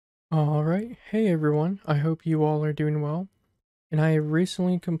Alright, hey everyone, I hope you all are doing well, and I have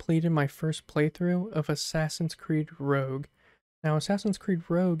recently completed my first playthrough of Assassin's Creed Rogue. Now, Assassin's Creed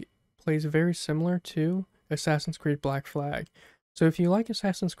Rogue plays very similar to Assassin's Creed Black Flag, so if you like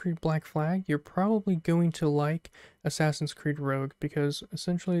Assassin's Creed Black Flag, you're probably going to like Assassin's Creed Rogue, because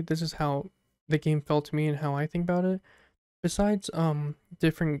essentially this is how the game felt to me and how I think about it. Besides,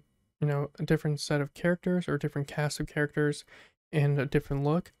 different, a different set of characters or different cast of characters and a different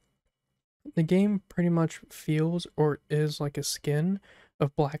look, the game pretty much feels or is like a skin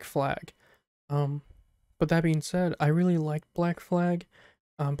of Black Flag. Um, but that being said, I really liked Black Flag.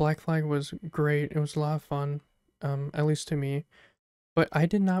 Black Flag was great. It was a lot of fun, at least to me. But I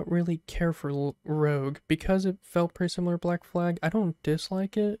did not really care for Rogue because it felt pretty similar to Black Flag. I don't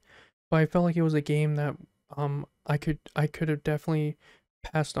dislike it, but I felt like it was a game that I could have definitely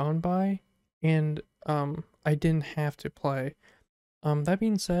passed on by, and I didn't have to play. That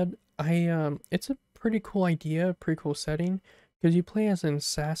being said, it's a pretty cool idea, pretty cool setting, because you play as an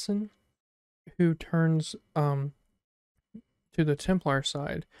assassin who turns to the Templar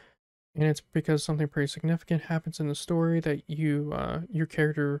side, and it's because something pretty significant happens in the story that your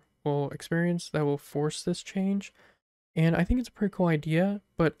character will experience that will force this change. And I think it's a pretty cool idea,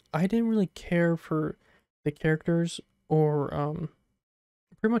 but I didn't really care for the characters or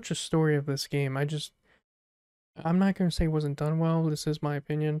pretty much the story of this game. I'm not gonna say it wasn't done well. This is my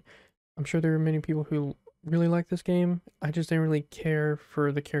opinion. I'm sure there are many people who really like this game. I just didn't really care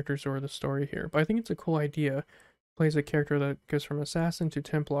for the characters or the story here. But I think it's a cool idea. Plays a character that goes from assassin to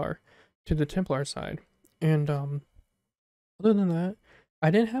Templar to the Templar side. And other than that,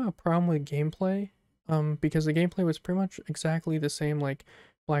 I didn't have a problem with gameplay. Because the gameplay was pretty much exactly the same like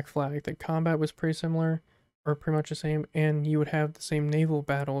Black Flag. The combat was pretty similar or pretty much the same, and you would have the same naval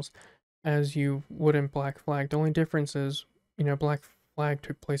battles as you would in Black Flag. The only difference is, Black Flag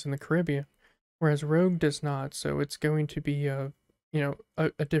took place in the Caribbean, whereas Rogue does not, so it's going to be a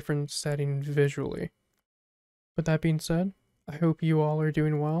different setting visually. But that being said, I hope you all are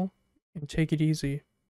doing well, and take it easy.